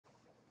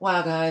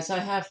Wow, guys, I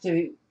have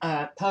to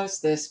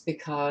post this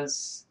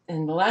because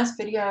in the last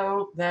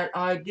video that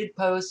I did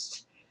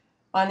post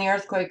on the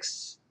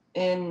earthquakes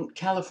in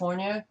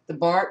California, the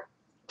Bart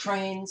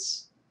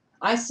trains,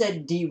 I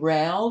said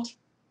derailed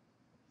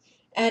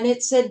and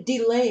it said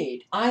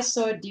delayed. I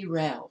saw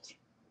derailed.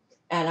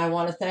 And I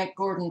want to thank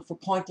Gordon for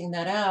pointing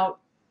that out.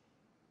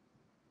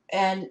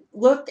 And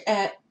look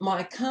at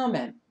my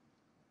comment.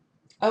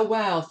 Oh,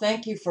 wow,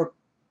 thank you for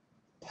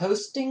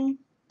posting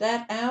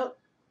that out.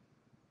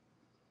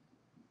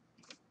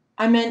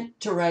 I meant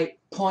to write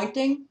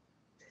pointing.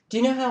 Do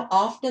you know how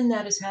often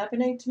that is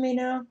happening to me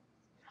now?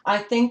 I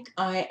think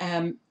I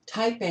am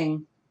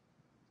typing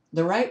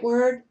the right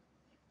word,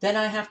 then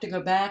I have to go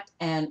back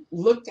and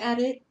look at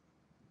it,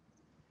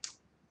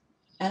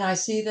 and I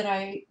see that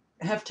I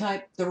have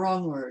typed the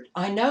wrong word.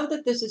 I know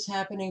that this is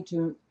happening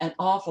to an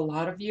awful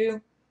lot of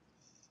you,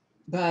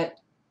 but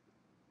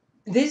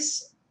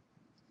this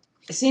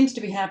seems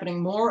to be happening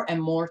more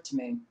and more to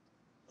me.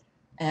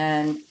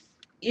 And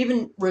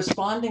even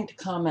responding to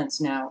comments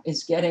now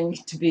is getting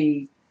to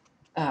be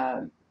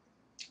uh,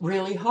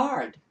 really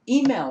hard.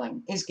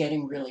 Emailing is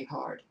getting really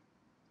hard.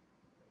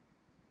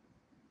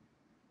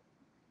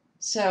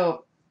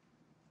 So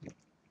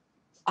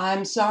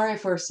I'm sorry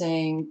for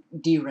saying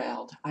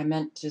derailed. I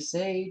meant to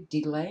say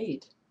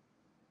delayed.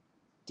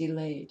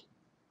 Delayed.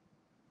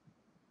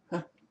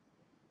 Huh.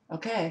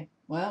 Okay,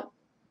 well,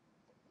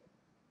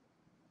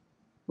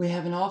 we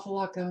have an awful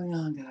lot going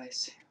on,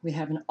 guys. We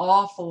have an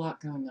awful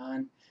lot going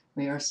on.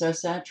 We are so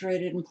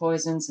saturated in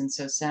poisons and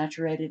so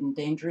saturated in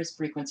dangerous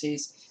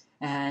frequencies,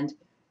 and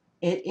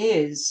it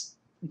is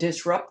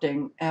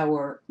disrupting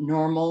our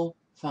normal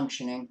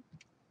functioning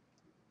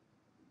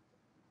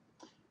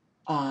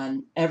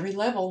on every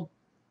level.